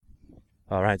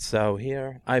All right, so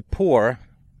here I pour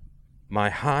my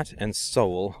heart and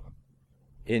soul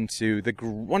into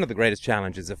one of the greatest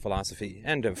challenges of philosophy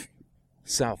and of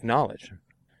self-knowledge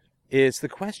is the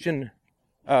question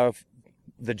of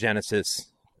the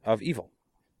genesis of evil.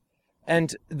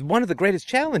 And one of the greatest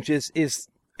challenges is,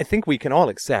 I think we can all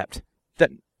accept,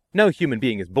 that no human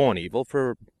being is born evil.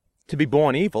 To be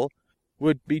born evil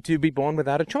would be to be born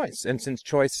without a choice. And since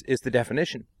choice is the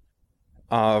definition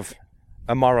of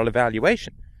a moral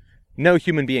evaluation, no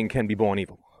human being can be born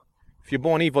evil. If you're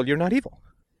born evil, you're not evil,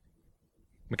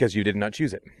 because you did not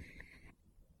choose it.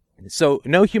 So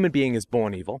no human being is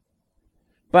born evil,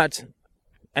 but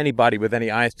anybody with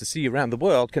any eyes to see around the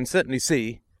world can certainly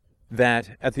see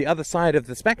that at the other side of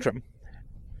the spectrum,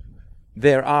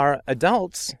 there are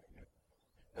adults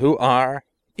who are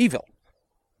evil.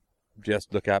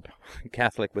 Just look up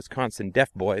Catholic Wisconsin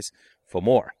deaf boys for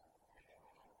more.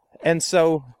 And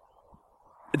so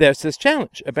there's this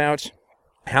challenge about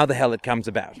how the hell it comes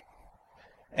about.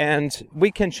 And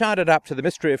we can chart it up to the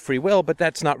mystery of free will, but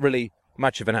that's not really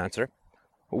much of an answer.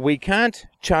 We can't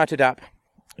chart it up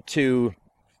to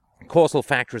causal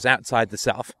factors outside the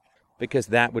self, because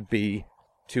that would be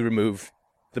to remove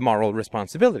the moral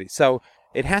responsibility. So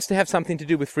it has to have something to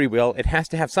do with free will. It has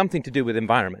to have something to do with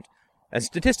environment. And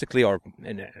statistically or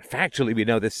factually, we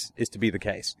know this is to be the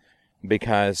case,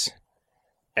 because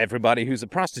everybody who's a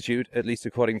prostitute, at least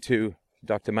according to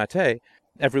Dr. Mate,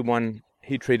 everyone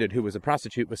he treated who was a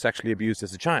prostitute was sexually abused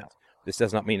as a child. This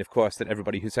does not mean, of course, that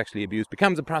everybody who's sexually abused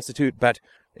becomes a prostitute, but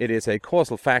it is a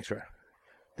causal factor,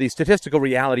 the statistical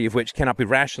reality of which cannot be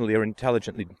rationally or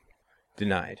intelligently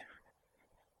denied.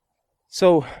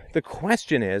 So the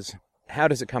question is, how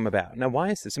does it come about? Now, why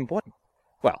is this important?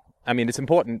 Well, I mean, it's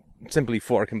important simply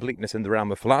for completeness in the realm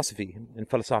of philosophy and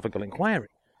philosophical inquiry.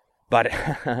 But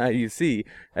you see,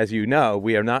 as you know,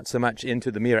 we are not so much into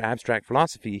the mere abstract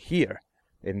philosophy here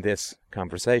in this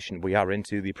conversation. We are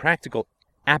into the practical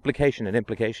application and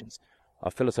implications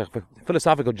of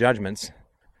philosophical judgments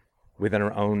within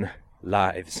our own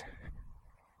lives.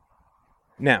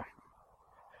 Now,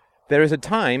 there is a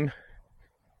time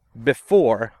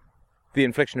before the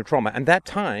infliction of trauma, and that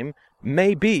time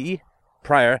may be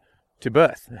prior to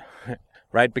birth,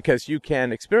 right? Because you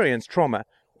can experience trauma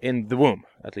in the womb,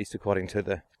 at least according to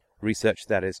the research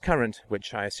that is current,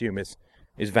 which I assume is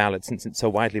valid since it's so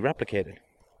widely replicated.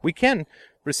 We can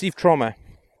receive trauma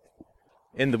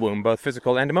in the womb, both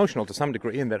physical and emotional to some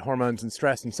degree, in that hormones and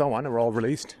stress and so on are all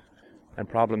released, and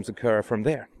problems occur from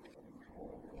there.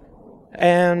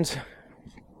 And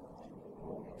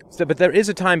so, but there is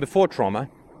a time before trauma,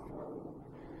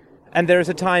 and there is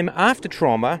a time after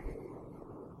trauma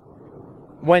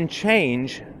when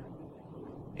change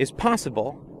is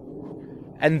possible.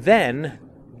 And then,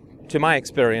 to my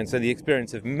experience and the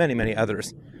experience of many, many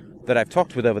others that I've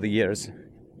talked with over the years,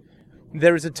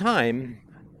 there is a time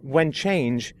when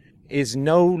change is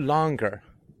no longer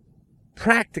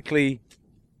practically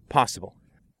possible.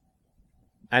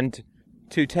 And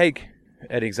to take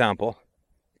an example,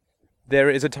 there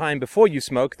is a time before you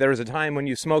smoke, there is a time when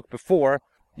you smoke before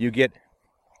you get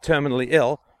terminally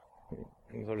ill,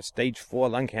 sort of stage 4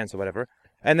 lung cancer, whatever,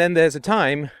 and then there's a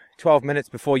time, 12 minutes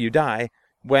before you die,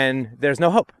 when there's no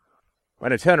hope,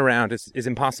 when a turnaround is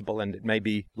impossible, and it may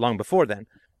be long before then.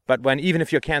 But when, even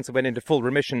if your cancer went into full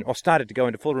remission or started to go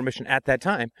into full remission at that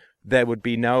time, there would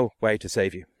be no way to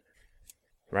save you,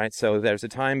 right? So there's a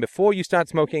time before you start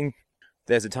smoking,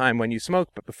 there's a time when you smoke,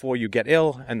 but before you get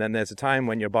ill, and then there's a time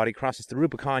when your body crosses the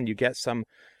Rubicon, you get some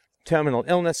terminal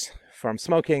illness from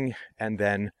smoking, and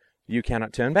then you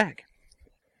cannot turn back.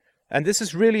 And this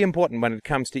is really important when it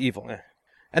comes to evil.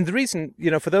 And the reason,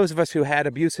 for those of us who had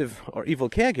abusive or evil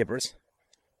caregivers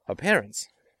or parents,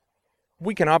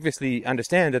 we can obviously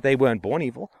understand that they weren't born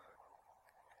evil.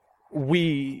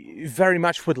 We very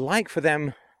much would like for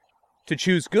them to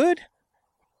choose good,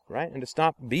 right? And to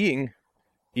stop being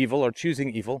evil or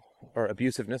choosing evil or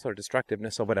abusiveness or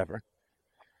destructiveness or whatever.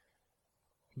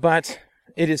 But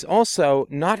it is also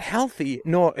not healthy,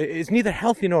 is neither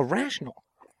healthy nor rational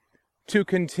to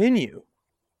continue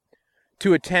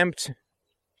to attempt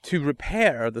to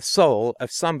repair the soul of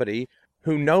somebody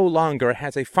who no longer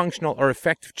has a functional or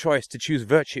effective choice to choose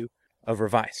virtue over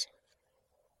vice.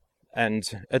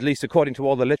 And at least according to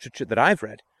all the literature that I've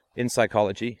read in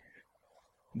psychology,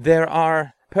 there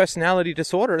are personality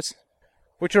disorders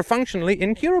which are functionally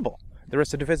incurable. The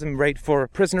recidivism rate for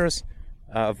prisoners,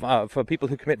 for people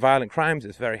who commit violent crimes,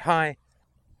 is very high.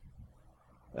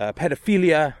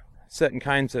 Pedophilia, certain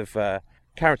kinds of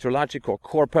characterologic or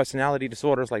core personality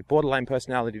disorders like borderline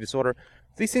personality disorder,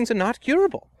 these things are not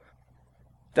curable.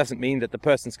 Doesn't mean that the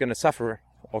person's going to suffer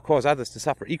or cause others to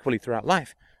suffer equally throughout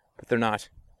life, but they're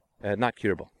not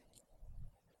curable.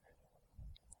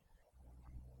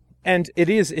 And it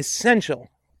is essential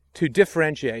to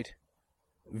differentiate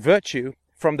virtue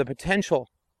from the potential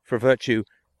for virtue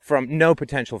from no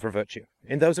potential for virtue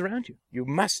in those around you. You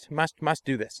must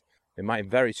do this, in my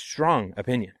very strong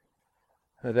opinion.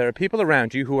 There are people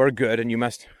around you who are good, and you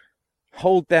must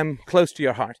hold them close to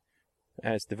your heart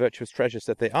as the virtuous treasures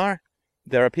that they are.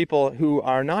 There are people who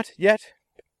are not yet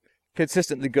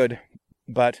consistently good,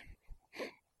 but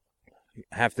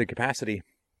have the capacity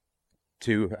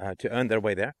to earn their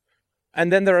way there.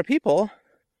 And then there are people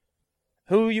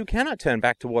who you cannot turn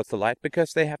back towards the light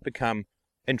because they have become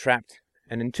entrapped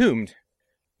and entombed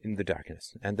in the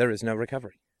darkness, and there is no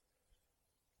recovery.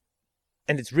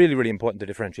 And it's really, really important to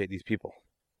differentiate these people.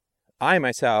 I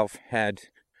myself had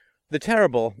the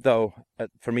terrible, though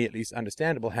for me at least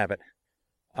understandable, habit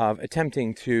of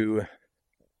attempting to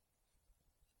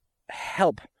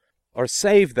help or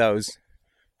save those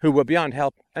who were beyond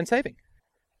help and saving.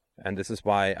 And this is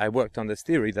why I worked on this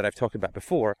theory that I've talked about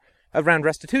before around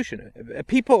restitution.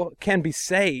 People can be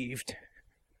saved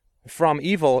from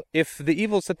evil if the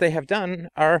evils that they have done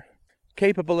are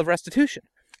capable of restitution.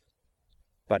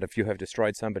 But if you have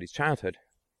destroyed somebody's childhood,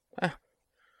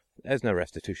 there's no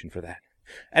restitution for that.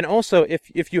 And also,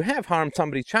 if you have harmed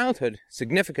somebody's childhood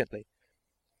significantly,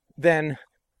 then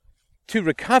to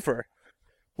recover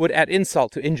would add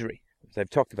insult to injury, as I've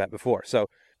talked about before. So,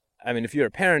 I mean, if you're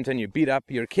a parent and you beat up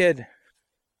your kid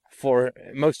for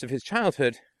most of his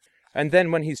childhood, and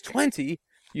then when he's 20,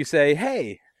 you say,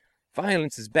 hey,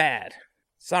 violence is bad.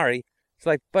 Sorry. It's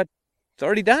like, but it's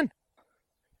already done.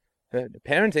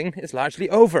 Parenting is largely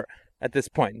over at this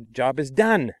point. Job is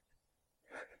done.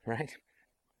 Right?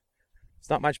 It's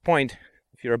not much point,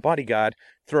 if you're a bodyguard,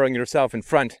 throwing yourself in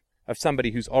front of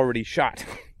somebody who's already shot,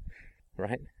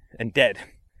 right, and dead.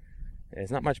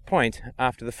 There's not much point,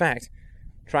 after the fact,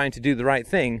 trying to do the right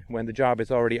thing when the job is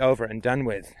already over and done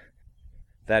with.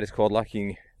 That is called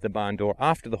locking the barn door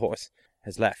after the horse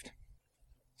has left.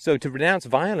 So to renounce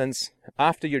violence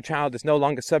after your child is no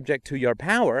longer subject to your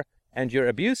power and your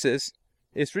abuses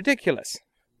is ridiculous,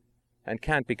 and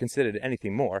can't be considered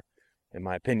anything more, in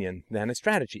my opinion, than a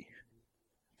strategy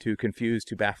to confuse,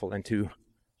 to baffle, and to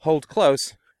hold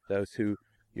close those who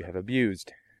you have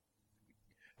abused.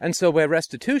 And so where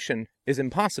restitution is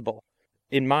impossible,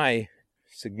 in my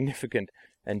significant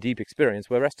and deep experience,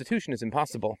 where restitution is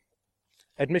impossible,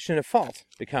 admission of fault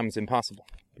becomes impossible.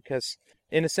 Because,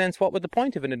 in a sense, what would the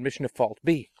point of an admission of fault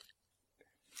be?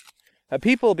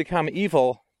 People become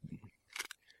evil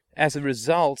as a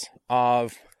result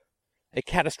of a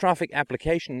catastrophic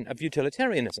application of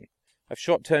utilitarianism, of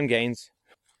short-term gains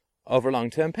over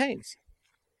long-term pains,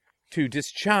 to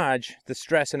discharge the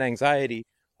stress and anxiety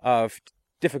of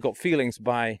difficult feelings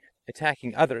by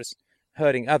attacking others,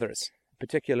 hurting others,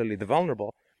 particularly the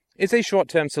vulnerable, is a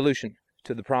short-term solution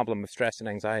to the problem of stress and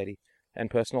anxiety and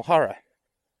personal horror.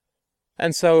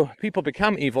 And so people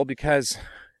become evil because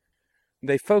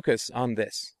they focus on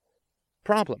this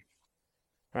problem,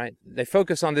 right? They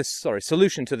focus on this,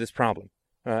 solution to this problem.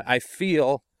 I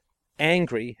feel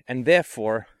angry, and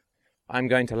therefore I'm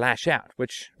going to lash out,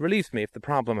 which relieves me of the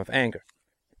problem of anger.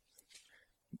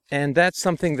 And that's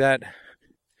something that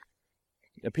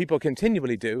people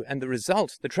continually do, and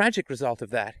the tragic result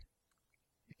of that,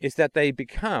 is that they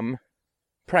become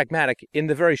pragmatic in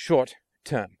the very short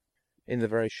term. And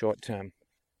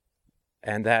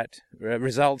that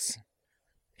results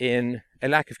in a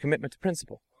lack of commitment to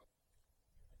principle.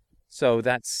 So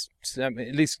that's, at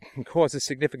least causes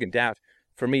significant doubt,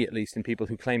 for me at least, in people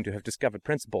who claim to have discovered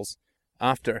principles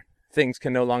after things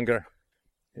can no longer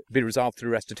be resolved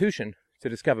through restitution. To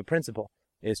discover principle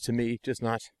is, to me, just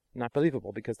not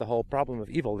believable, because the whole problem of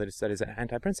evil that is said is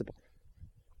anti-principle.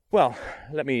 Well,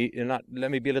 let me be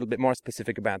a little bit more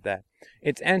specific about that.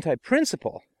 It's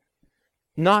anti-principle,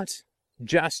 not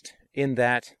just in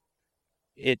that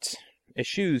it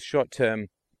eschews short-term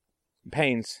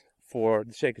pains for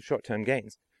the sake of short-term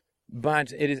gains,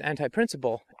 but it is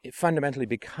anti-principle fundamentally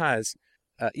because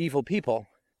evil people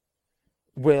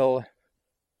will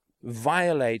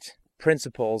violate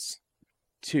principles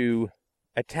to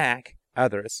attack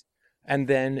others, and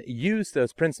then use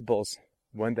those principles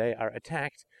when they are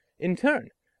attacked in turn.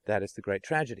 That is the great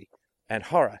tragedy and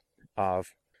horror of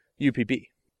UPB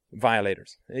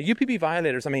violators. UPB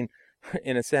violators, I mean,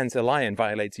 in a sense, a lion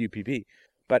violates UPB,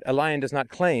 but a lion does not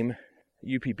claim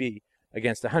UPB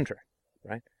against a hunter,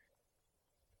 right?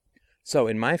 So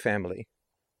in my family,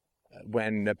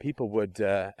 when people would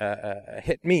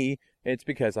hit me, it's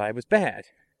because I was bad.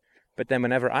 But then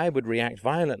whenever I would react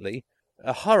violently,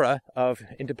 a horror of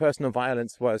interpersonal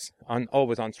violence was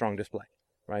always on strong display,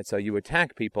 right? So you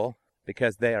attack people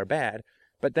because they are bad,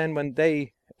 but then when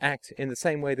they act in the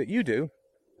same way that you do,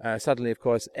 suddenly, of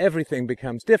course, everything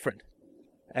becomes different.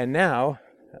 And now,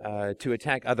 to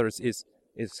attack others is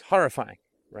horrifying,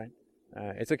 right?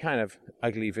 It's a kind of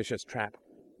ugly, vicious trap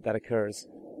that occurs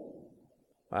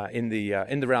in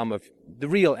the realm of the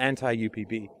real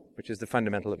anti-UPB, which is the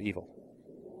fundamental of evil.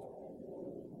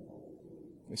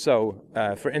 So,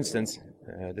 for instance,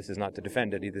 this is not to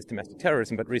defend any of this domestic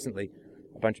terrorism, but recently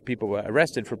a bunch of people were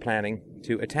arrested for planning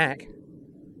to attack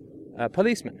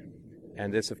policemen.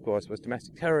 And this, of course, was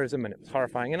domestic terrorism, and it was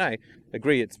horrifying. And I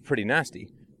agree it's pretty nasty.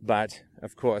 But,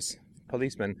 of course,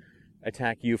 policemen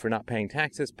attack you for not paying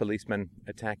taxes. Policemen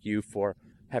attack you for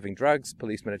having drugs.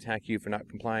 Policemen attack you for not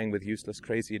complying with useless,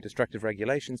 crazy, and destructive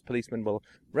regulations. Policemen will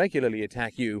regularly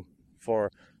attack you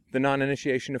for the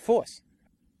non-initiation of force.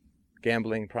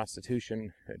 Gambling,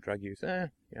 prostitution, drug use,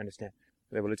 you understand.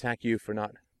 They will attack you for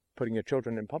not putting your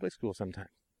children in public school sometimes.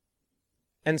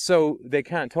 And so they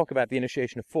can't talk about the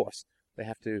initiation of force. They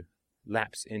have to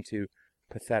lapse into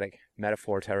pathetic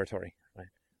metaphor territory, right?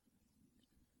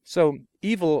 So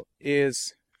evil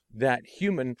is that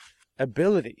human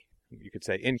ability, you could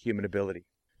say inhuman ability,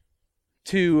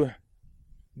 to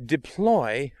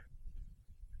deploy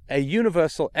a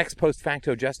universal ex post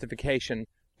facto justification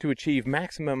to achieve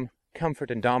maximum comfort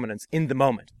and dominance in the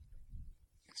moment.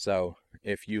 So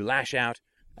if you lash out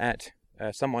at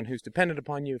someone who's dependent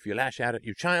upon you, if you lash out at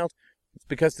your child, it's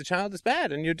because the child is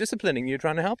bad and you're disciplining, you're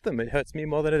trying to help them. It hurts me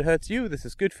more than it hurts you. This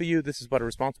is good for you. This is what a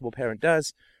responsible parent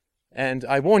does. And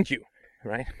I warned you,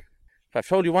 right? If I've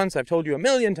told you once, I've told you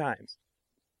 1,000,000 times.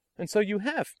 And so you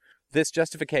have this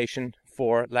justification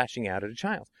for lashing out at a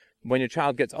child. When your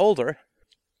child gets older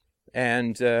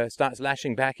and starts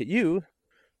lashing back at you,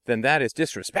 then that is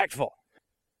disrespectful.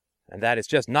 And that is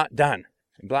just not done.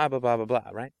 Blah, blah, blah, blah, blah,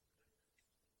 right?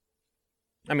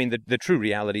 I mean, the true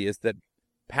reality is that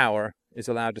power is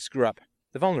allowed to screw up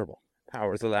the vulnerable.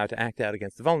 Power is allowed to act out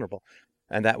against the vulnerable.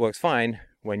 And that works fine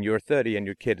when you're 30 and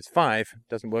your kid is 5. It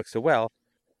doesn't work so well,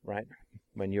 right?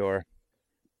 When you're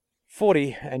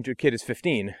 40 and your kid is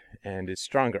 15 and is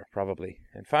stronger, probably,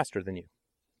 and faster than you,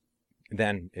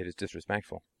 then it is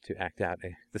disrespectful to act out,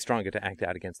 the stronger to act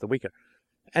out against the weaker.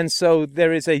 And so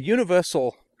there is a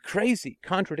universal, crazy,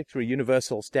 contradictory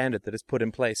universal standard that is put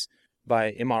in place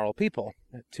by immoral people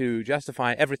to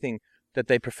justify everything that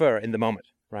they prefer in the moment,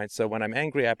 right? So when I'm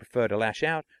angry, I prefer to lash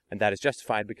out, and that is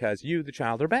justified because you, the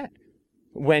child, are bad.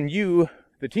 When you,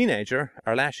 the teenager,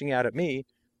 are lashing out at me,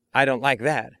 I don't like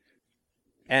that.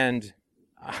 And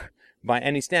by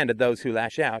any standard, those who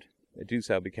lash out do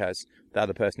so because the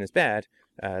other person is bad.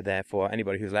 Therefore,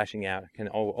 anybody who's lashing out can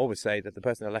always say that the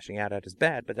person they're lashing out at is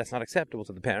bad, but that's not acceptable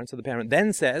to the parent. So the parent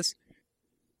then says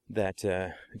that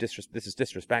this is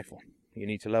disrespectful. You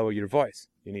need to lower your voice.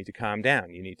 You need to calm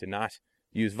down. You need to not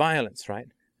use violence, right?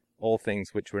 All things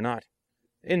which were not,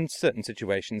 in certain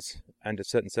situations, under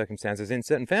certain circumstances, in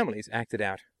certain families, acted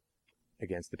out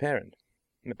against the parent.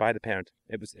 By the parent.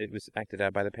 It was acted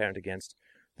out by the parent against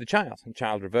the child. The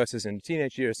child reverses in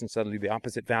teenage years, and suddenly the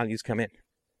opposite values come in.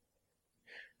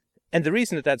 And the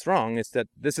reason that that's wrong is that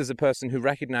this is a person who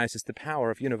recognizes the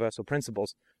power of universal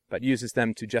principles, but uses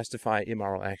them to justify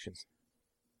immoral actions.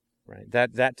 Right?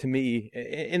 That to me,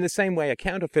 in the same way, a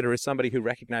counterfeiter is somebody who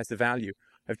recognizes the value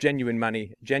of genuine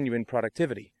money, genuine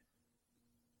productivity,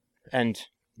 and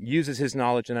uses his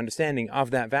knowledge and understanding of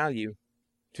that value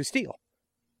to steal.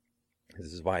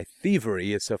 This is why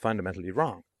thievery is so fundamentally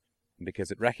wrong,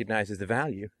 because it recognizes the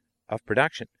value of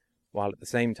production, while at the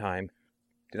same time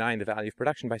denying the value of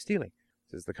production by stealing.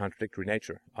 This is the contradictory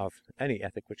nature of any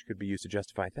ethic which could be used to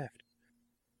justify theft.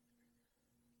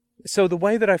 So the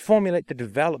way that I formulate the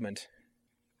development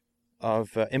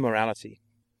of immorality,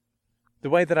 the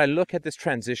way that I look at this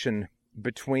transition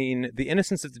between the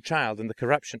innocence of the child and the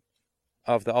corruption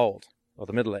of the old, or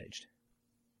the middle-aged,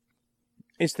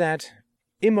 is that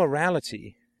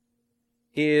immorality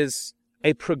is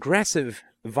a progressive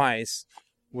vice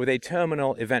with a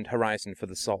terminal event horizon for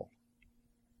the soul.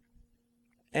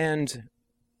 And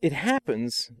it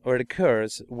happens, or it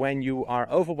occurs, when you are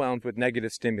overwhelmed with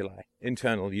negative stimuli,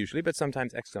 internal usually, but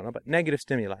sometimes external, but negative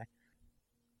stimuli.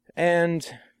 And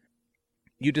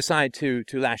you decide to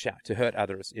lash out, to hurt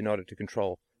others in order to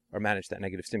control or manage that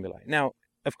negative stimuli. Now,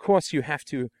 of course, you have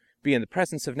to be in the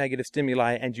presence of negative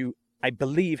stimuli, and you, I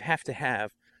believe, have to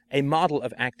have a model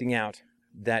of acting out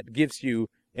that gives you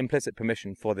implicit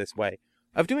permission for this way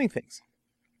of doing things.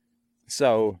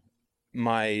 So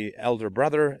my elder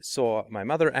brother saw my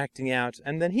mother acting out,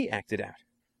 and then he acted out.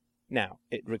 Now,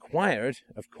 it required,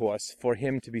 of course, for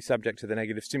him to be subject to the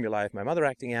negative stimuli of my mother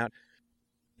acting out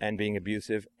and being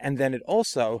abusive, and then it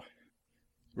also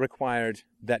required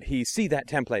that he see that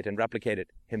template and replicate it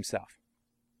himself.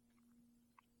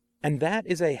 And that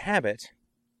is a habit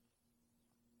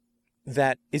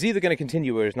that is either going to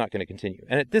continue or is not going to continue.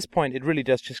 And at this point, it really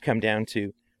does just come down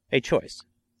to a choice.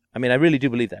 I mean, I really do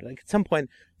believe that. Like, at some point,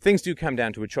 things do come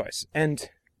down to a choice. And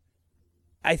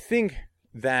I think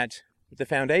that the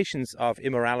foundations of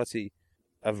immorality,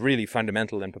 of really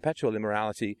fundamental and perpetual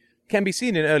immorality, can be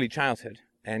seen in early childhood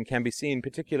and can be seen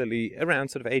particularly around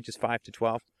sort of ages 5 to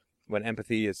 12, when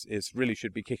empathy is really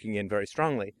should be kicking in very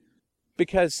strongly.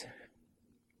 Because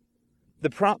the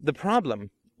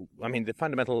problem, I mean, the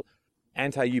fundamental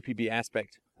anti-UPB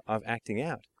aspect of acting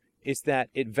out is that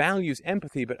it values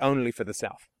empathy, but only for the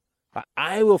self.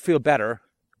 I will feel better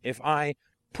if I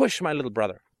push my little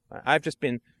brother. I've just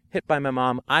been hit by my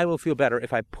mom. I will feel better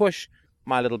if I push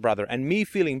my little brother. And me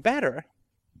feeling better,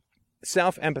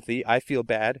 self-empathy, I feel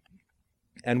bad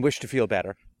and wish to feel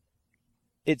better.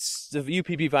 It's the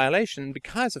UPB violation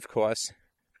because, of course,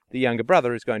 the younger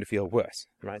brother is going to feel worse,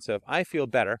 right? So if I feel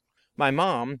better, my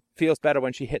mom feels better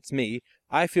when she hits me.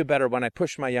 I feel better when I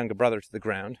push my younger brother to the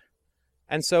ground.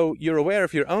 And so you're aware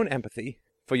of your own empathy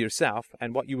for yourself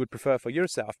and what you would prefer for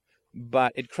yourself,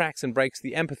 but it cracks and breaks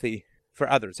the empathy for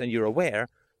others. And you're aware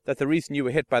that the reason you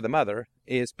were hit by the mother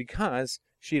is because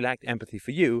she lacked empathy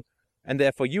for you, and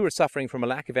therefore you are suffering from a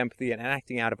lack of empathy and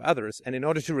acting out of others. And in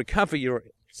order to recover your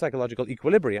psychological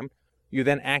equilibrium, you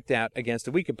then act out against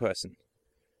a weaker person.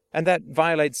 And that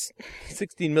violates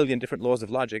 16 million different laws of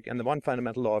logic and the one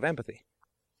fundamental law of empathy.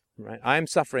 Right? I'm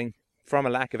suffering from a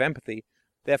lack of empathy,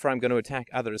 therefore I'm going to attack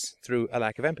others through a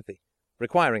lack of empathy,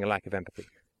 requiring a lack of empathy.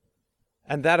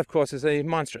 And that, of course, is a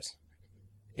monstrous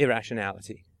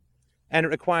irrationality. And it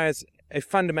requires a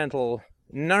fundamental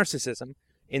narcissism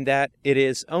in that it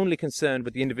is only concerned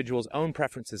with the individual's own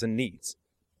preferences and needs.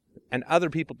 And other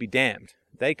people be damned.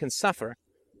 They can suffer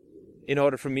in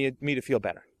order for me to feel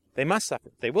better. They must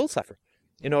suffer. They will suffer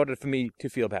in order for me to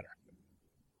feel better.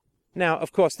 Now,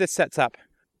 of course, this sets up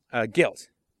guilt.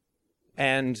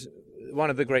 And one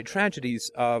of the great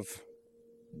tragedies of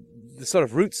the sort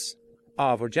of roots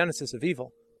of or genesis of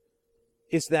evil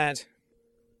is that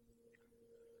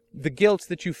the guilt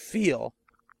that you feel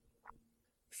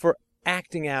for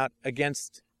acting out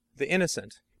against the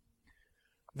innocent,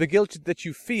 the guilt that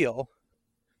you feel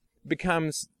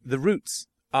becomes the roots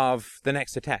of the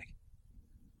next attack.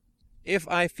 If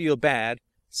I feel bad,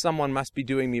 someone must be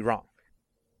doing me wrong.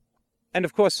 And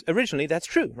of course, originally that's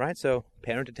true, right? So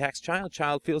parent attacks child,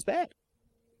 child feels bad.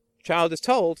 Child is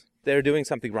told they're doing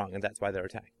something wrong, and that's why they're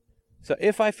attacked. So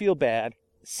if I feel bad,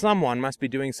 someone must be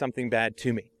doing something bad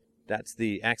to me. That's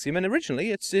the axiom, and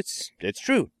originally it's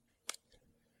true.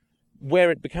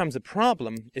 Where it becomes a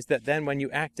problem is that then when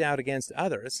you act out against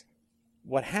others,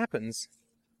 what happens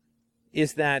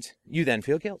is that you then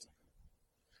feel guilt.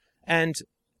 And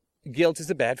guilt is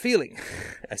a bad feeling,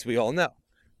 as we all know.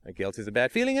 Guilt is a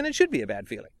bad feeling, and it should be a bad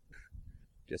feeling,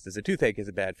 just as a toothache is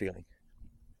a bad feeling.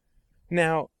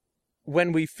 Now,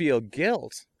 when we feel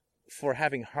guilt for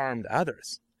having harmed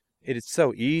others, it is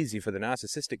so easy for the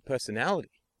narcissistic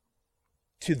personality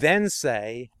to then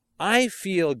say, I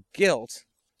feel guilt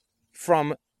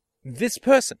from this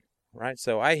person, right?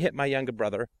 So I hit my younger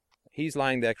brother. He's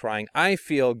lying there crying. I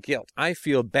feel guilt. I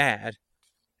feel bad.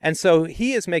 And so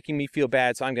he is making me feel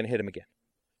bad, so I'm going to hit him again.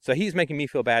 So he's making me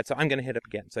feel bad, so I'm going to hit him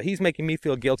again. So he's making me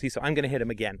feel guilty, so I'm going to hit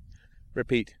him again.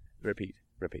 Repeat, repeat,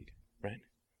 repeat, right?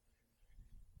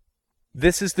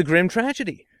 This is the grim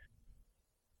tragedy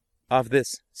of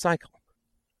this cycle.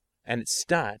 And it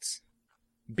starts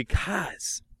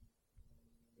because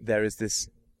there is this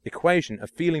equation of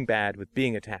feeling bad with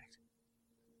being attacked.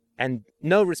 And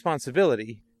no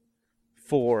responsibility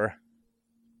for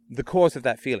the cause of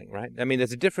that feeling, right? I mean,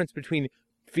 there's a difference between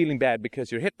feeling bad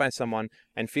because you're hit by someone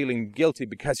and feeling guilty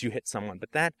because you hit someone.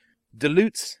 But that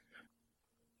dilutes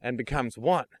and becomes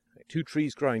one, like two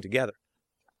trees growing together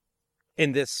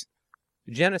in this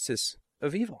genesis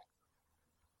of evil.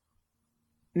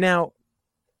 Now,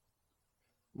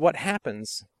 what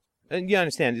happens, and you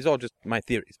understand, these are all just my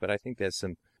theories, but I think there's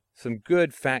some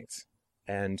good facts,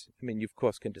 and I mean, you of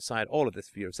course can decide all of this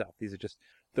for yourself. These are just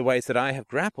the ways that I have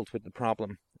grappled with the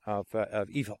problem of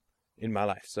evil in my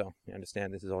life. So you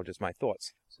understand, this is all just my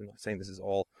thoughts. So I'm not saying this is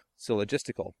all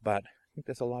syllogistical, but I think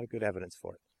there's a lot of good evidence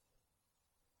for it.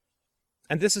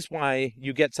 And this is why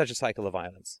you get such a cycle of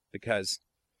violence, because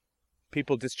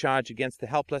people discharge against the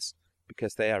helpless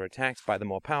because they are attacked by the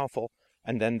more powerful,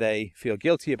 and then they feel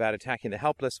guilty about attacking the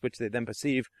helpless, which they then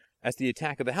perceive as the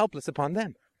attack of the helpless upon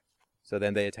them. So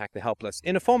then they attack the helpless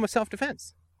in a form of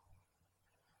self-defense.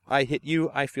 I hit you,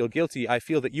 I feel guilty, I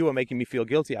feel that you are making me feel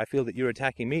guilty, I feel that you're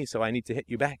attacking me, so I need to hit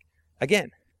you back again.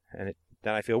 And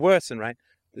then I feel worse, and right,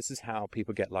 this is how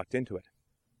people get locked into it.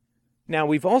 Now,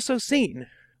 we've also seen,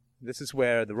 this is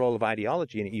where the role of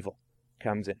ideology in evil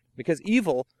comes in, because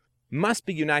evil must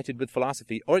be united with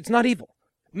philosophy, or it's not evil.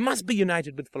 It must be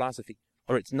united with philosophy,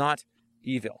 or it's not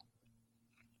evil.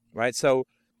 Right? So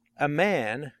a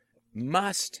man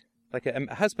must, like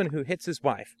a husband who hits his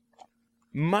wife,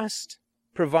 must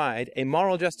provide a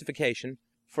moral justification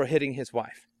for hitting his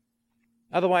wife.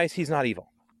 Otherwise, he's not evil.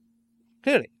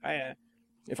 Clearly,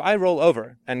 if I roll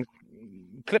over and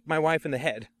clip my wife in the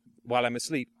head while I'm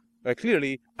asleep,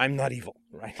 clearly I'm not evil,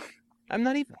 right? I'm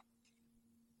not evil.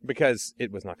 Because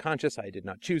it was not conscious, I did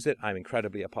not choose it, I'm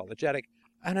incredibly apologetic,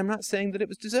 and I'm not saying that it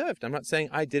was deserved. I'm not saying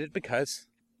I did it because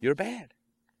you're bad.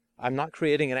 I'm not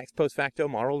creating an ex post facto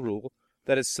moral rule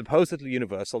that is supposedly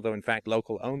universal, though in fact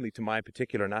local only to my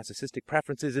particular narcissistic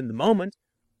preferences in the moment.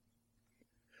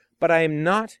 But I am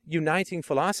not uniting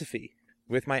philosophy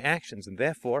with my actions, and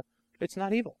therefore it's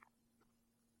not evil.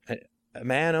 A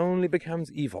man only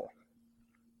becomes evil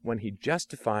when he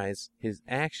justifies his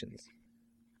actions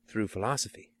through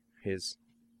philosophy, his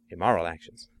immoral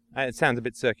actions. It sounds a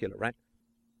bit circular, right?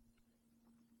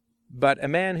 But a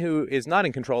man who is not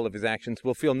in control of his actions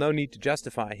will feel no need to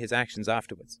justify his actions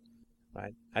afterwards.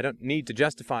 Right? I don't need to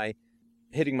justify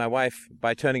hitting my wife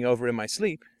by turning over in my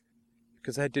sleep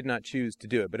because I did not choose to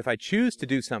do it. But if I choose to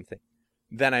do something,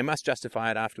 then I must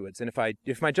justify it afterwards. And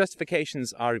if my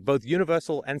justifications are both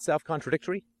universal and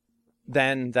self-contradictory,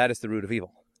 then that is the root of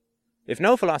evil. If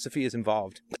no philosophy is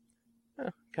involved,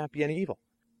 can't be any evil.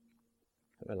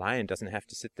 A lion doesn't have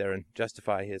to sit there and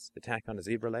justify his attack on a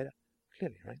zebra later.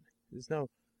 Clearly, right?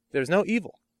 There's no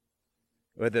evil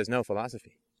where there's no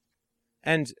philosophy.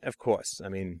 And, of course, I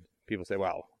mean, people say,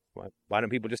 well, why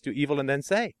don't people just do evil and then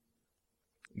say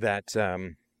that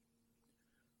they're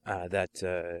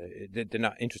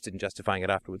not interested in justifying it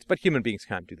afterwards? But human beings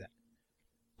can't do that.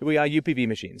 We are UPV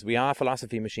machines. We are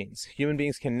philosophy machines. Human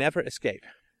beings can never escape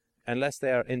unless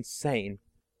they are insane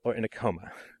or in a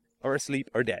coma or asleep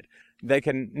or dead. They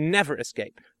can never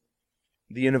escape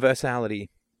the universality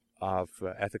of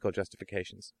ethical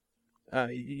justifications.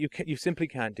 You simply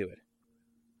can't do it.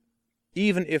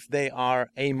 Even if they are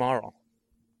amoral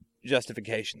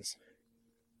justifications,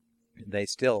 they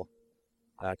still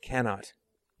cannot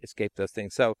escape those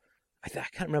things. So I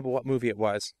can't remember what movie it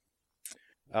was,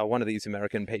 one of these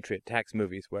American patriot tax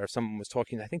movies, where someone was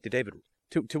talking, I think,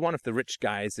 to one of the rich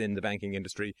guys in the banking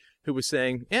industry, who was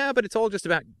saying, yeah, but it's all just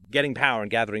about getting power and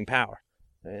gathering power.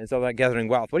 It's all about gathering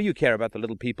wealth. What do you care about the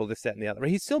little people, this, that, and the other?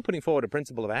 He's still putting forward a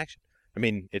principle of action. I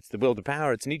mean, it's the will to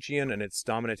power, it's Nietzschean, and it's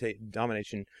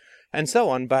domination, and so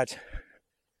on, but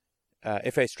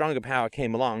if a stronger power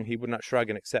came along, he would not shrug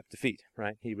and accept defeat,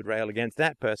 right? He would rail against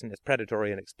that person as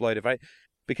predatory and exploitive, right?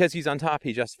 Because he's on top,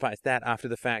 he justifies that after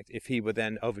the fact. If he were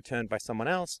then overturned by someone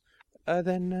else,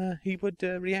 then he would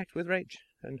react with rage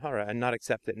and horror and not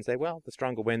accept it and say, well, the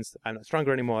stronger wins, I'm not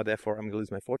stronger anymore, therefore I'm going to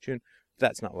lose my fortune.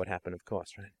 That's not what happened, of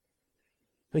course, right?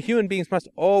 But human beings must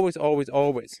always, always,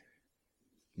 always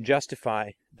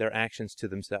justify their actions to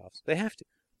themselves. They have to.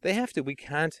 They have to. We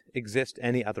can't exist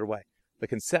any other way. The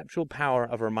conceptual power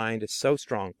of our mind is so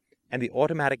strong, and the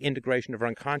automatic integration of our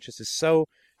unconscious is so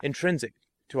intrinsic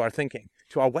to our thinking,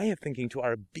 to our way of thinking, to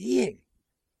our being,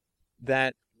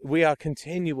 that we are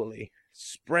continually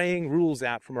spraying rules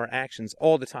out from our actions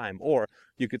all the time, or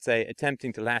you could say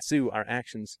attempting to lasso our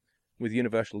actions with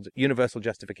universal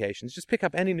justifications. Just pick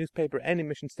up any newspaper, any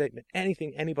mission statement,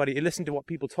 anything, anybody, listen to what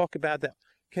people talk about, that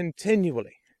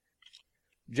continually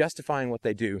justifying what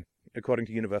they do according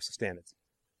to universal standards.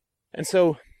 And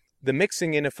so the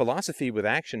mixing in of philosophy with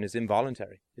action is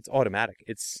involuntary. It's automatic.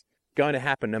 It's going to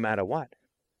happen no matter what.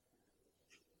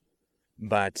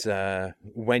 But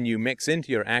when you mix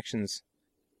into your actions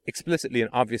explicitly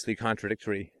and obviously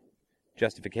contradictory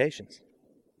justifications,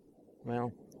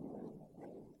 well,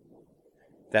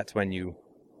 that's when you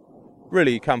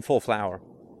really come full flower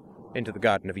into the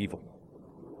garden of evil.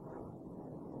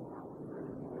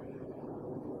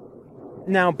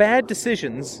 Now, bad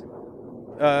decisions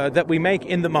that we make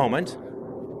in the moment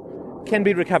can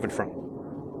be recovered from.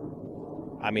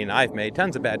 I mean, I've made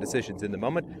tons of bad decisions in the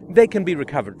moment. They can be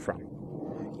recovered from.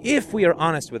 If we are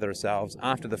honest with ourselves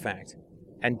after the fact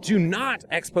and do not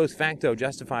ex post facto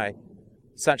justify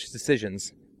such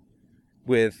decisions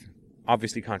with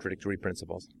obviously contradictory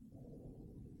principles.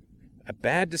 A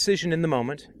bad decision in the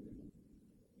moment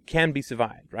can be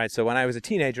survived, right? So when I was a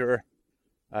teenager,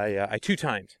 I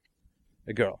two-timed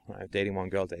a girl. I was dating one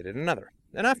girl, dated another.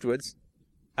 And afterwards,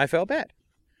 I felt bad.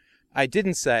 I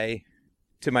didn't say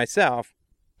to myself,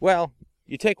 well,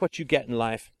 you take what you get in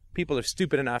life. People are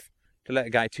stupid enough to let a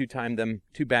guy two-time them.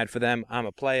 Too bad for them. I'm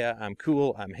a player. I'm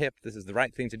cool. I'm hip. This is the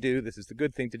right thing to do. This is the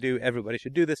good thing to do. Everybody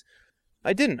should do this.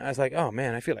 I didn't. I was like, oh,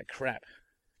 man, I feel like crap.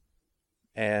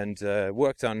 And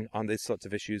worked on these sorts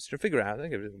of issues to figure out, I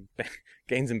think it was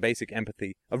gain some basic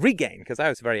empathy. Regain, because I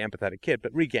was a very empathetic kid,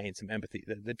 but regain some empathy.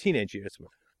 The teenage years were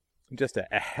just a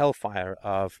hellfire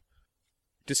of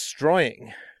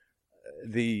destroying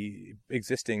the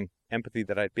existing empathy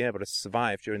that I'd been able to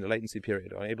survive during the latency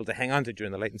period, or able to hang on to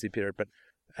during the latency period. But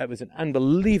it was an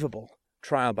unbelievable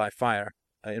trial by fire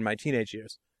in my teenage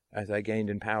years as I gained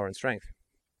in power and strength.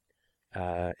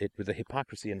 It was the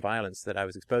hypocrisy and violence that I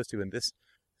was exposed to in this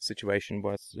situation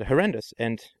was horrendous,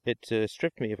 and it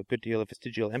stripped me of a good deal of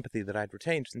vestigial empathy that I'd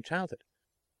retained from childhood.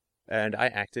 And I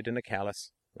acted in a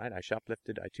callous, right? I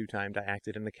shoplifted, I two-timed, I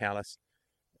acted in a callous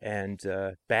and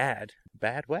bad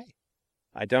way.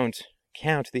 I don't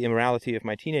count the immorality of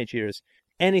my teenage years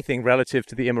anything relative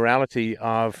to the immorality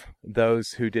of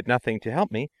those who did nothing to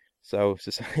help me. So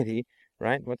society,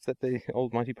 right? What's that, the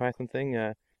old Monty Python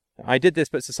thing? I did this,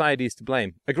 but society is to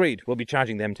blame. Agreed, we'll be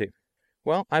charging them too.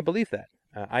 Well, I believe that.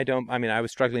 I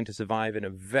was struggling to survive in a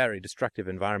very destructive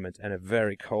environment and a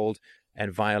very cold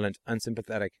and violent,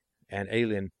 unsympathetic and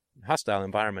alien, hostile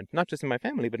environment, not just in my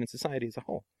family, but in society as a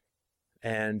whole.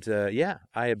 And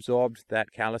I absorbed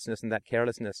that callousness and that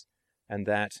carelessness and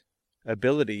that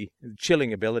ability,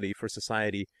 chilling ability for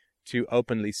society to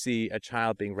openly see a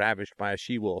child being ravished by a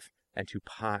she-wolf and to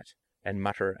part and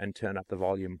mutter and turn up the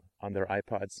volume on their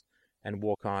iPods and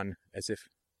walk on as if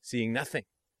seeing nothing.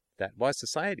 That was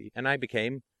society, and I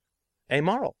became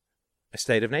amoral, a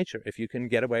state of nature. If you can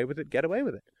get away with it, get away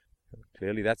with it.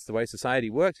 Clearly that's the way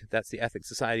society worked. That's the ethics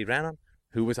society ran on.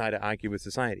 Who was I to argue with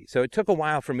society? So it took a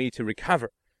while for me to recover.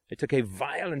 It took a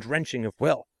violent wrenching of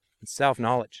will and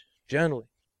self-knowledge, journaling,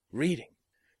 reading,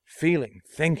 feeling,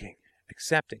 thinking,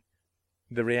 accepting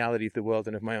the reality of the world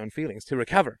and of my own feelings to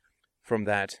recover from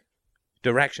that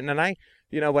direction. And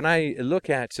when I look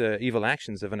at evil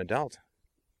actions of an adult,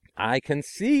 I can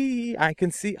see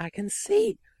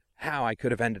how I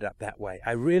could have ended up that way.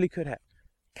 I really could have.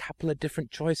 A couple of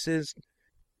different choices,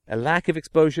 a lack of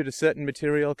exposure to certain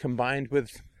material combined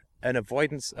with an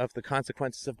avoidance of the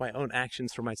consequences of my own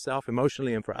actions for myself,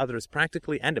 emotionally, and for others,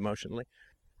 practically and emotionally.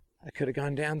 I could have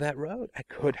gone down that road.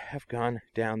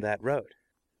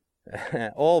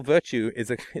 All virtue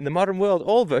is in the modern world,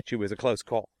 all virtue is a close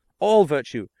call. All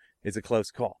virtue is a close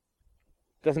call.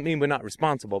 Doesn't mean we're not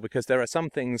responsible, because there are some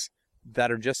things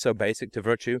that are just so basic to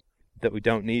virtue that we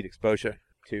don't need exposure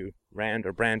to Rand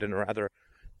or Brandon or other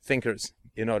thinkers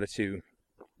in order to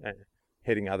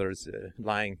hitting others,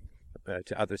 lying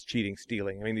to others, cheating,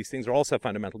 stealing. I mean, these things are also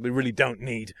fundamental. We really don't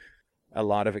need a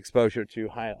lot of exposure to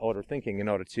higher order thinking in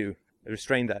order to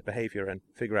restrain that behavior and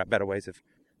figure out better ways of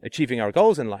achieving our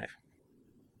goals in life.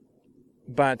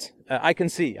 But I can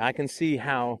see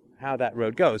how that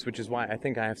road goes, which is why I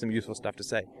think I have some useful stuff to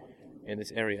say in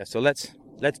this area. So let's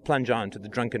plunge on to the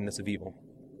drunkenness of evil.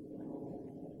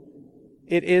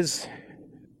 It is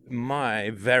my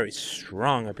very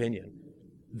strong opinion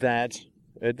that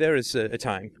there is a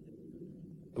time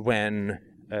when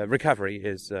recovery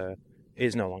is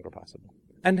no longer possible.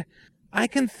 And I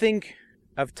can think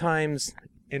of times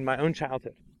in my own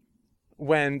childhood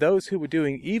when those who were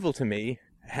doing evil to me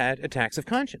had attacks of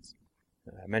conscience.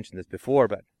 I mentioned this before,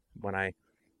 but when I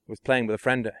was playing with a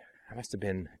friend, I must have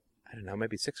been, I don't know,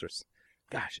 maybe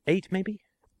 8 maybe?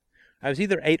 I was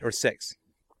either 8 or 6.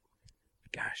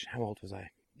 Gosh, how old was I?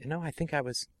 I think I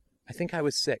was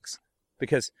 6,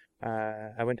 because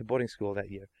I went to boarding school that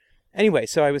year. Anyway,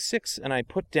 so I was 6, and I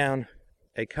put down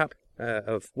a cup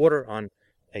of water on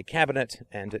a cabinet,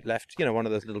 and it left, one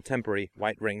of those little temporary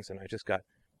white rings, and I just got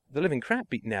the living crap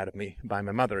beaten out of me by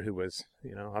my mother, who was,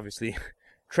 obviously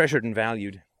treasured and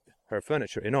valued her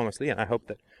furniture enormously, and I hope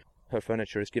that her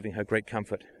furniture is giving her great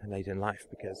comfort late in life,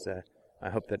 because I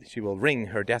hope that she will ring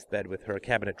her deathbed with her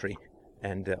cabinetry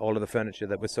and all of the furniture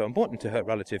that was so important to her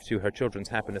relative to her children's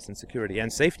happiness and security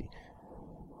and safety.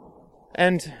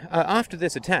 And after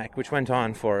this attack, which went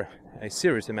on for a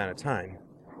serious amount of time,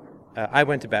 I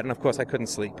went to bed, and of course I couldn't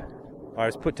sleep. Or I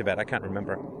was put to bed, I can't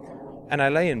remember. And I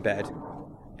lay in bed,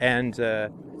 and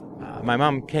my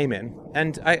mom came in,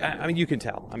 and I mean, you can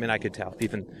tell. I mean, I could tell,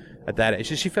 even at that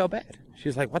age. She felt bad. She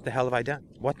was like, what the hell have I done?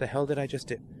 What the hell did I just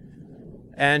do?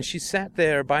 And she sat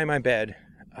there by my bed,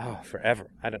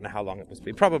 forever. I don't know how long it must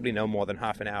be. Probably no more than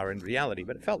half an hour in reality,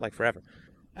 but it felt like forever.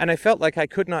 And I felt like I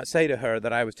could not say to her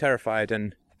that I was terrified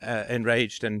and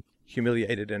enraged and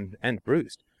humiliated and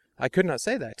bruised. I could not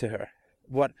say that to her,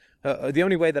 the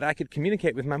only way that I could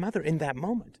communicate with my mother in that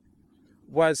moment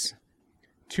was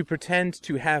to pretend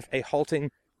to have a halting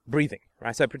breathing,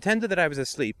 right? So I pretended that I was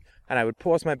asleep, and I would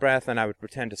pause my breath, and I would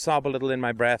pretend to sob a little in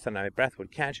my breath, and my breath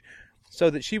would catch, so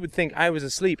that she would think I was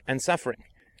asleep and suffering.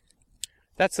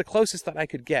 That's the closest that I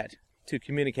could get to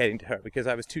communicating to her, because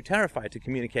I was too terrified to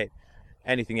communicate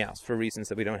anything else, for reasons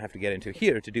that we don't have to get into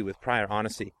here, to do with prior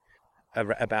honesty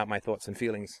about my thoughts and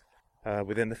feelings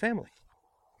within the family.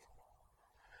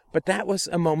 But that was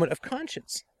a moment of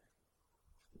conscience,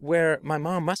 where my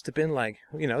mom must have been like,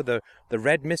 the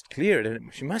red mist cleared,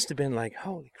 and she must have been like,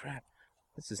 holy crap,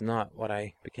 this is not what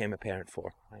I became a parent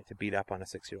for, right? To beat up on a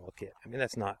 6-year-old kid. I mean,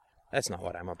 that's not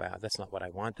what I'm about. That's not what I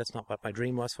want. That's not what my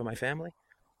dream was for my family.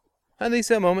 And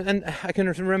these are moments, and I can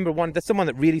remember one, that's the one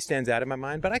that really stands out in my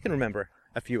mind, but I can remember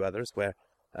a few others where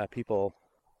people,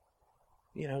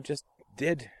 just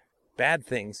did bad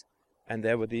things, and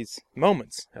there were these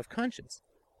moments of conscience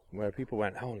where people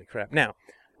went, holy crap. Now,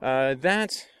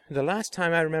 the last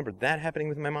time I remember that happening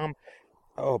with my mom,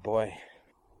 oh boy,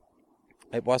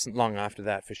 it wasn't long after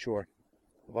that, for sure.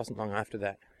 It wasn't long after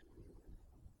that.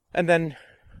 And then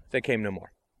there came no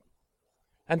more.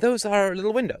 And those are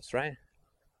little windows, right?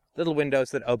 Little windows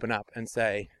that open up and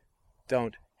say,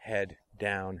 don't head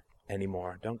down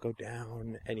anymore. Don't go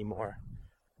down anymore.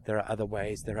 There are other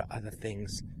ways. There are other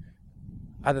things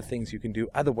you can do,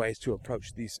 other ways to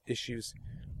approach these issues.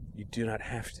 You do not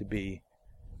have to be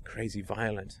crazy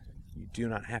violent. You do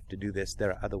not have to do this.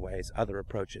 There are other ways, other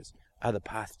approaches, other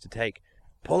paths to take.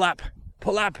 Pull up!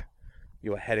 Pull up!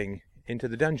 You are heading into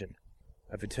the dungeon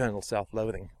of eternal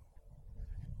self-loathing,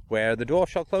 where the door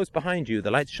shall close behind you,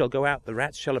 the lights shall go out, the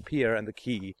rats shall appear, and the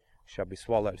key shall be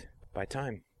swallowed by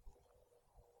time.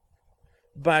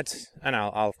 But, and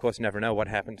I'll of course never know what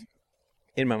happened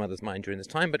in my mother's mind during this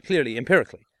time, but clearly,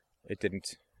 empirically, it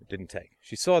didn't take.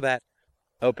 She saw that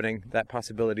opening, that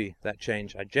possibility, that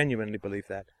change. I genuinely believe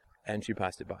that, and she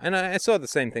passed it by. And I saw the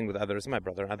same thing with others, my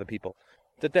brother and other people,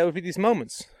 that there would be these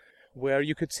moments where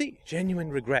you could see genuine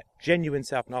regret, genuine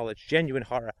self-knowledge, genuine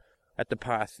horror at the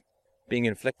path being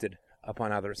inflicted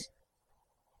upon others.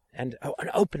 And an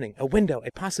opening, a window,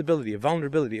 a possibility, a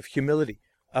vulnerability, of humility,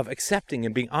 of accepting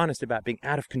and being honest about being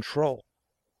out of control.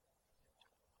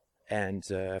 And,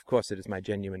 of course, it is my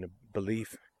genuine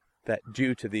belief that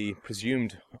due to the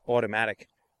presumed automatic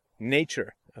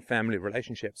nature of family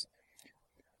relationships,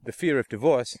 the fear of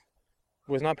divorce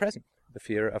was not present. The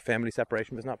fear of family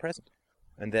separation was not present.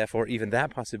 And therefore, even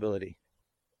that possibility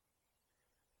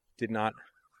did not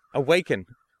awaken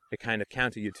a kind of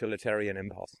counter-utilitarian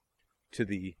impulse to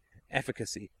the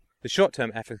efficacy, the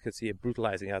short-term efficacy of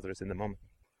brutalizing others in the moment.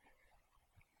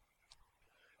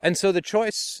 And so the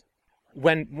choice,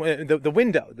 when the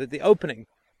window, the opening,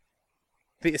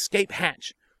 the escape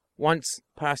hatch, once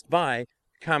passed by,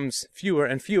 comes fewer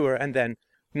and fewer, and then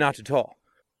not at all.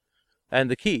 And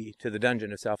the key to the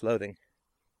dungeon of self-loathing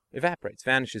evaporates,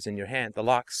 vanishes in your hand. The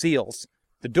lock seals.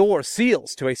 The door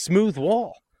seals to a smooth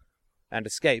wall. And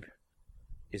escape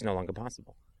is no longer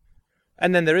possible.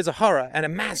 And then there is a horror and a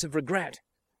massive regret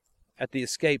at the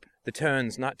escape, the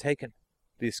turns not taken.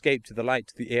 The escape to the light,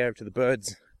 to the air, to the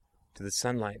birds, to the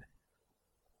sunlight.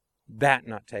 That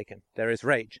not taken. There is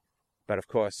rage. But of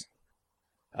course,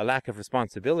 a lack of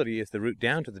responsibility is the route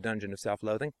down to the dungeon of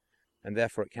self-loathing, and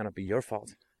therefore it cannot be your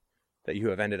fault that you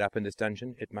have ended up in this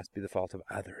dungeon. It must be the fault of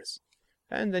others.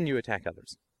 And then you attack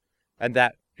others. And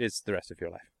that is the rest of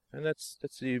your life. And that's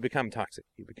you become toxic.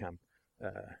 You become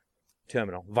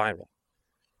terminal, viral.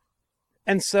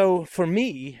 And so, for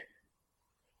me,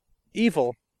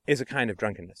 evil is a kind of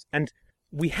drunkenness. And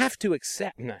we have to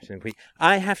accept,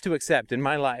 I have to accept in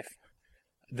my life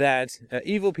that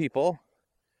evil people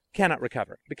cannot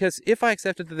recover. Because if I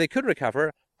accepted that they could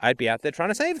recover, I'd be out there trying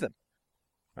to save them.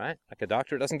 Right? Like a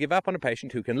doctor doesn't give up on a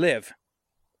patient who can live.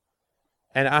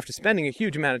 And after spending a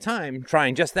huge amount of time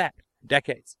trying just that,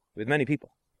 decades, with many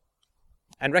people,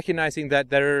 and recognizing that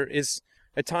there is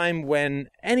a time when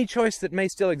any choice that may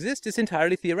still exist is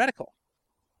entirely theoretical,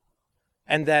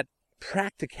 and that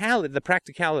the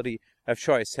practicality of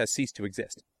choice has ceased to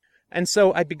exist. And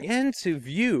so I began to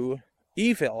view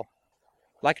evil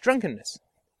like drunkenness,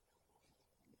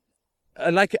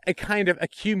 like a kind of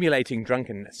accumulating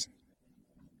drunkenness.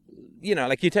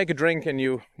 Like you take a drink and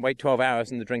you wait 12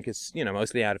 hours and the drink is,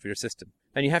 mostly out of your system.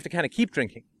 And you have to kind of keep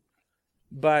drinking.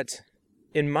 But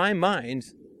in my mind,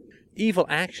 evil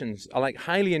actions are like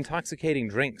highly intoxicating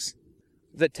drinks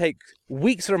that take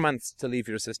weeks or months to leave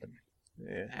your system.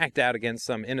 You act out against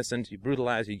some innocent, you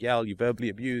brutalize, you yell, you verbally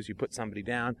abuse, you put somebody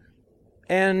down.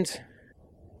 And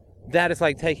that is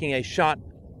like taking a shot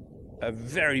of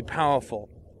very powerful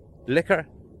liquor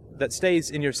that stays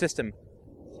in your system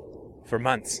for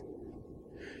months.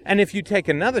 And if you take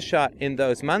another shot in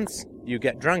those months, you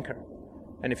get drunker.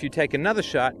 And if you take another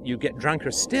shot, you get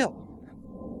drunker still.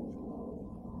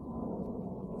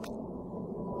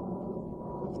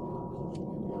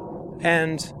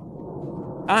 And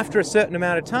after a certain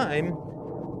amount of time,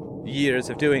 years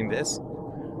of doing this,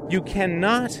 you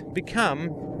cannot become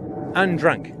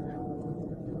undrunk.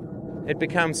 It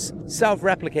becomes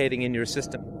self-replicating in your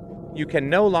system. You can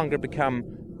no longer become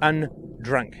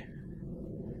undrunk.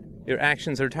 Your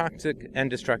actions are toxic and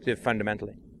destructive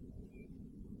fundamentally.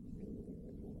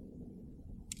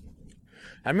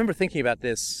 I remember thinking about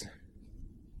this,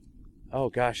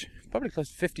 probably close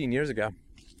to 15 years ago,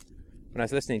 when I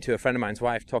was listening to a friend of mine's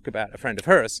wife talk about a friend of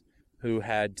hers who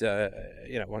had,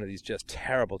 one of these just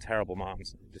terrible, terrible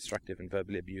moms, destructive and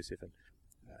verbally abusive and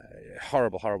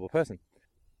horrible, horrible person.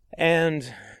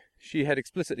 And she had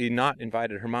explicitly not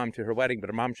invited her mom to her wedding, but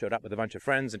her mom showed up with a bunch of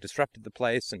friends and disrupted the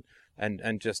place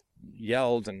and just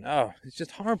yelled, and it's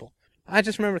just horrible. I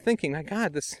just remember thinking, my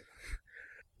God,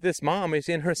 this mom is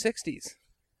in her 60s.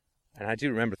 And I do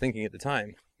remember thinking at the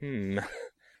time,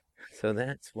 so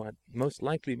that's what most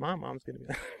likely my mom's going to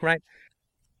be, right?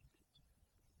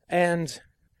 And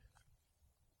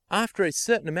after a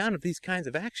certain amount of these kinds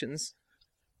of actions,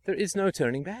 there is no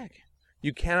turning back.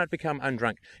 You cannot become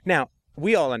undrunk. Now,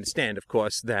 we all understand, of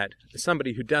course, that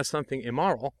somebody who does something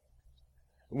immoral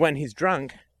when he's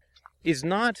drunk is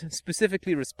not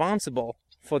specifically responsible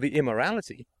for the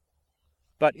immorality,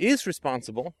 but is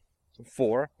responsible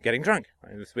for getting drunk.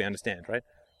 This we understand, right?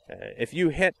 If you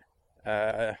hit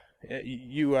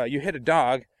you hit a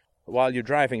dog while you're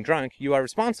driving drunk, you are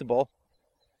responsible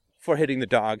for hitting the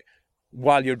dog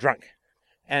while you're drunk.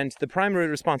 And the primary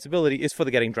responsibility is for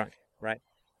the getting drunk, right?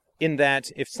 In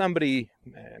that if somebody,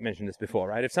 I mentioned this before,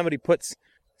 right? If somebody puts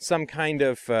some kind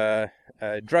of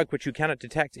drug which you cannot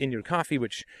detect in your coffee,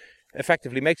 which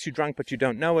effectively makes you drunk but you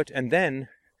don't know it, and then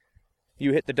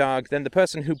you hit the dog, then the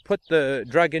person who put the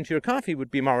drug into your coffee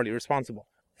would be morally responsible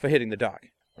for hitting the dog,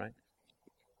 right?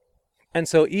 And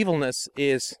so evilness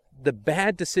is the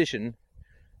bad decision,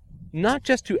 not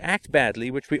just to act badly,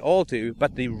 which we all do,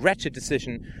 but the wretched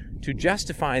decision to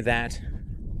justify that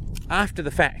after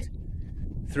the fact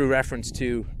through reference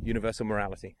to universal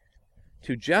morality.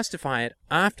 To justify it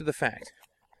after the fact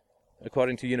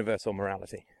according to universal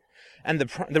morality. And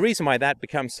the reason why that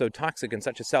becomes so toxic and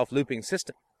such a self-looping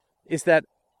system is that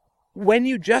when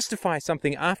you justify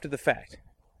something after the fact,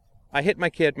 I hit my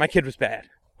kid was bad.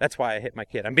 That's why I hit my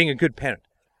kid. I'm being a good parent.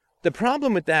 The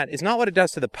problem with that is not what it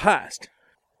does to the past.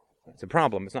 It's a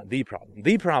problem. It's not the problem.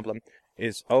 The problem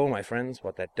is, my friends,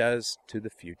 what that does to the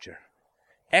future.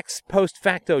 Ex post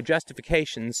facto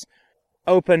justifications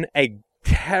open a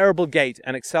terrible gate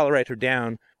and accelerator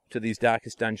down to these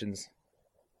darkest dungeons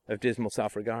of dismal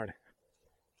self-regard.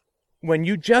 When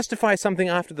you justify something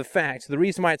after the fact, the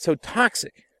reason why it's so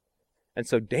toxic and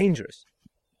so dangerous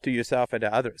to yourself and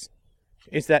to others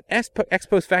is that ex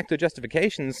post facto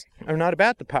justifications are not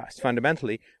about the past,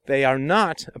 fundamentally. They are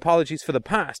not apologies for the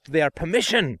past. They are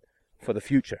permission for the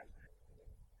future.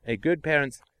 A good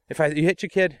parent, you hit your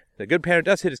kid, the good parent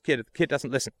does hit his kid if the kid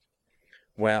doesn't listen.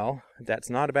 Well,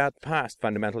 that's not about the past,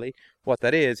 fundamentally. What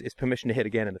that is permission to hit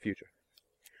again in the future.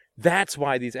 That's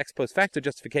why these ex post facto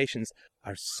justifications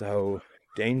are so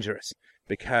dangerous,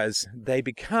 because they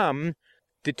become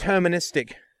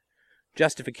deterministic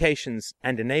justifications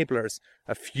and enablers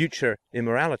of future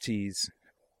immoralities.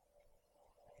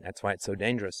 That's why it's so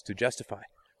dangerous to justify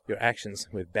your actions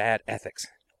with bad ethics,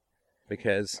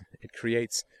 because it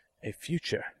creates a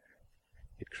future.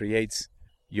 It creates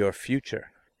your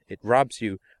future. It robs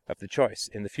you of the choice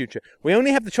in the future. We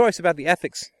only have the choice about the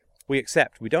ethics we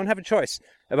accept. We don't have a choice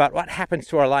about what happens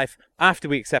to our life after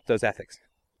we accept those ethics.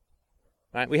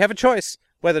 Right? We have a choice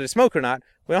whether to smoke or not.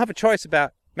 We don't have a choice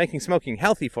about making smoking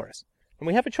healthy for us. And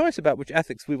we have a choice about which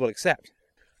ethics we will accept.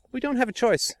 We don't have a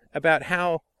choice about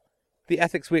how the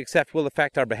ethics we accept will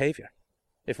affect our behavior.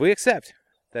 If we accept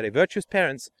that a virtuous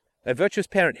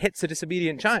parent hits a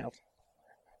disobedient child,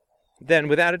 then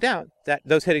without a doubt, that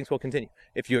those hittings will continue.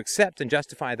 If you accept and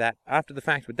justify that after the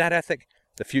fact with that ethic,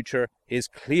 the future is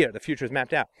clear. The future is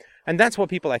mapped out. And that's what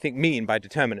people, I think, mean by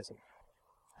determinism.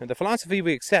 And the philosophy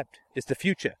we accept is the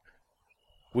future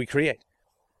we create,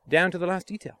 down to the last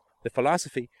detail. The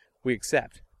philosophy we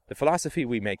accept, the philosophy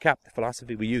we make up, the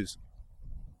philosophy we use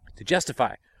to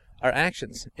justify our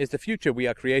actions is the future we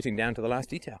are creating down to the last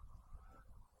detail.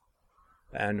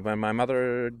 And when my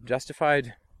mother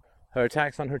justified her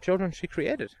attacks on her children, she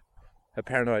created a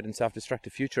paranoid and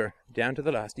self-destructive future down to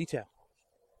the last detail.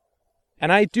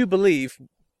 And I do believe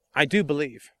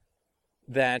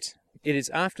that it is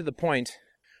after the point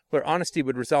where honesty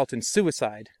would result in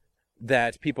suicide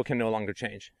that people can no longer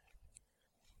change.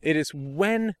 It is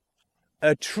when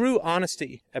a true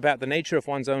honesty about the nature of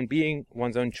one's own being,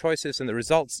 one's own choices, and the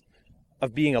results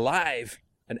of being alive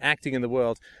and acting in the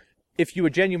world, if you were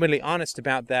genuinely honest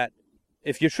about that,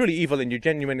 if you're truly evil and you're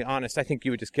genuinely honest, I think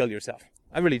you would just kill yourself.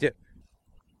 I really do.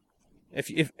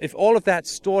 If all of that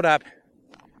stored up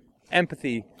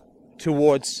empathy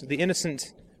towards the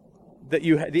innocence that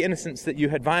you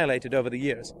had violated over the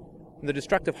years, and the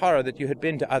destructive horror that you had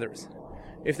been to others,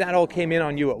 if that all came in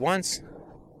on you at once,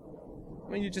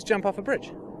 well, you just jump off a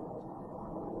bridge.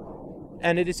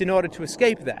 And it is in order to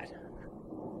escape that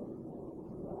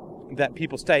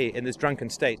people stay in this drunken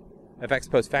state of ex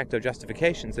post facto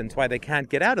justifications, and it's why they can't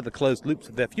get out of the closed loops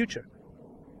of their future.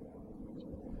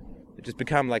 They just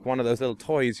become like one of those little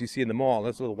toys you see in the mall,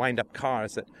 those little wind-up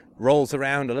cars that rolls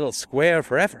around a little square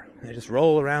forever. They just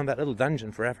roll around that little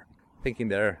dungeon forever, thinking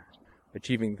they're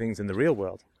achieving things in the real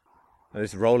world. They're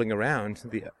just rolling around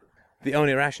the own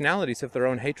irrationalities of their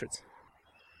own hatreds.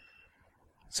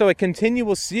 So a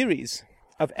continual series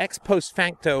of ex post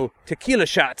facto tequila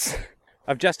shots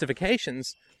of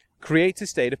justifications creates a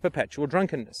state of perpetual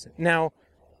drunkenness. Now,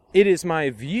 it is my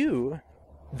view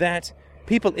that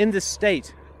people in this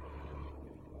state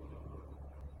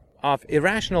of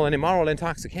irrational and immoral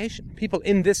intoxication, people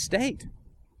in this state,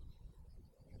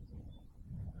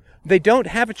 they don't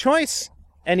have a choice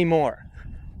anymore.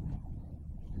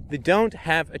 They don't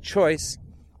have a choice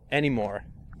anymore.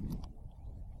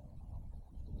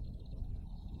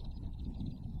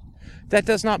 That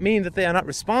does not mean that they are not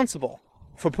responsible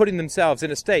for putting themselves in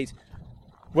a state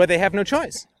where they have no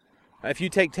choice. If you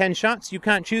take 10 shots, you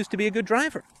can't choose to be a good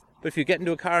driver. But if you get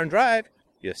into a car and drive,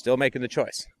 you're still making the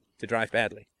choice to drive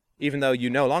badly. Even though you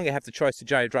no longer have the choice to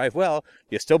drive well,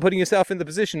 you're still putting yourself in the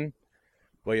position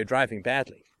where you're driving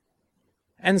badly.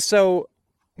 And so,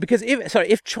 because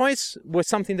if choice was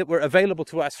something that were available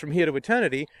to us from here to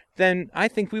eternity, then I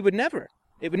think it would never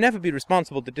be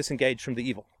responsible to disengage from the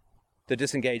evil, to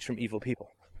disengage from evil people.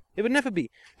 It would never be,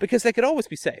 because they could always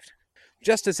be saved.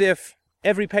 Just as if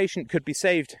every patient could be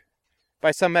saved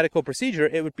by some medical procedure,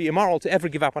 it would be immoral to ever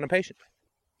give up on a patient.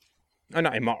 Or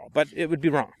not immoral, but it would be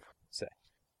wrong, say.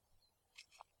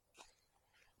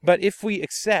 But if we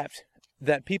accept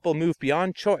that people move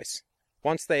beyond choice,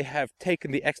 once they have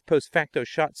taken the ex post facto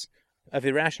shots of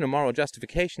irrational moral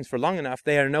justifications for long enough,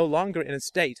 they are no longer in a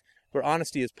state where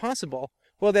honesty is possible.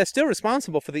 Well, they're still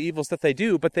responsible for the evils that they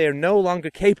do, but they are no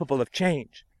longer capable of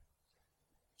change.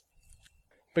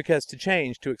 Because to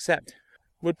change, to accept,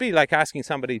 would be like asking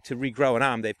somebody to regrow an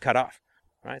arm they've cut off.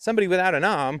 Right? Somebody without an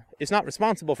arm is not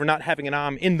responsible for not having an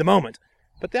arm in the moment,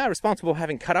 but they are responsible for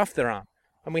having cut off their arm.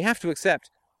 And we have to accept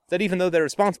that even though they're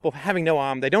responsible for having no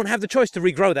arm, they don't have the choice to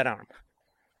regrow that arm.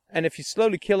 And if you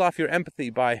slowly kill off your empathy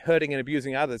by hurting and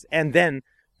abusing others, and then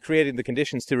creating the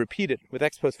conditions to repeat it with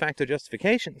ex post facto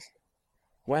justifications,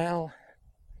 well,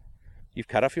 you've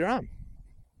cut off your arm.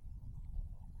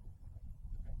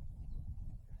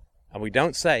 And we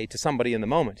don't say to somebody in the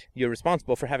moment, you're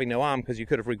responsible for having no arm because you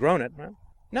could have regrown it. Well,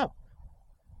 no.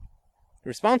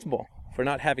 You're responsible for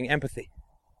not having empathy.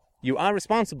 You are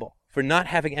responsible for not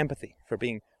having empathy, for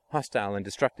being hostile and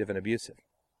destructive and abusive.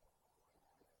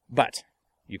 But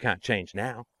you can't change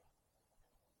now.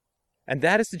 And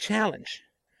that is the challenge.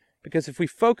 Because if we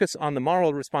focus on the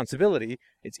moral responsibility,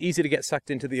 it's easy to get sucked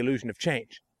into the illusion of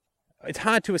change. It's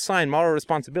hard to assign moral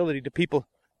responsibility to people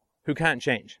who can't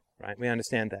change, right? We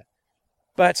understand that.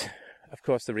 But, of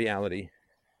course, the reality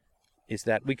is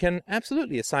that we can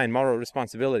absolutely assign moral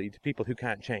responsibility to people who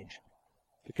can't change,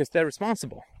 because they're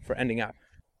responsible for ending up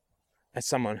as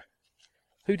someone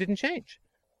who didn't change.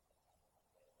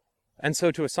 And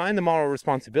so to assign the moral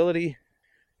responsibility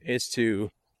is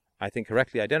to, I think,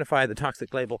 correctly identify the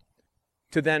toxic label,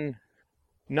 to then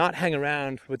not hang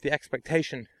around with the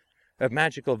expectation of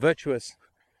magical, virtuous,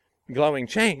 glowing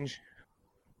change,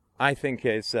 I think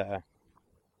is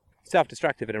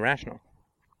self-destructive and irrational.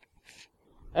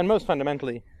 And most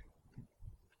fundamentally,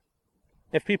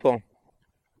 if people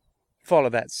follow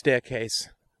that staircase,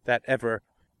 that ever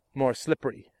more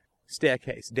slippery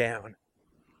staircase down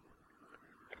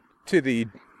to the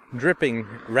dripping,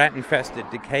 rat-infested,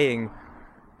 decaying,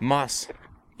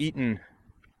 moss-eaten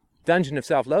dungeon of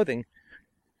self-loathing,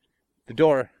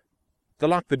 the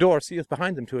locked door seals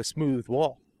behind them to a smooth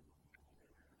wall.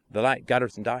 The light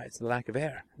gutters and dies, the lack of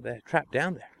air. They're trapped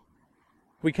down there.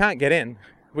 We can't get in.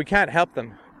 We can't help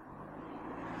them.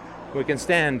 We can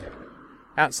stand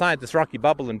outside this rocky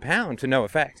bubble and pound to no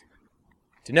effect.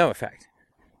 To no effect.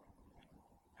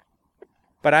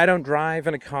 But I don't drive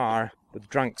in a car with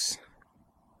drunks.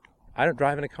 I don't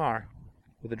drive in a car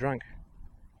with a drunk.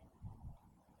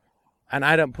 And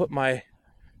I don't put my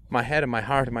head and my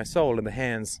heart and my soul in the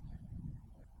hands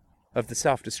of the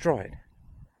self-destroyed.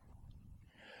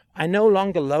 I no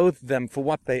longer loathe them for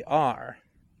what they are,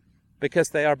 because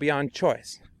they are beyond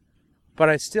choice, but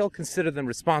I still consider them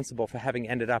responsible for having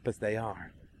ended up as they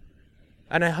are.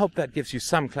 And I hope that gives you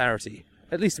some clarity,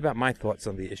 at least about my thoughts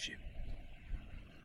on the issue.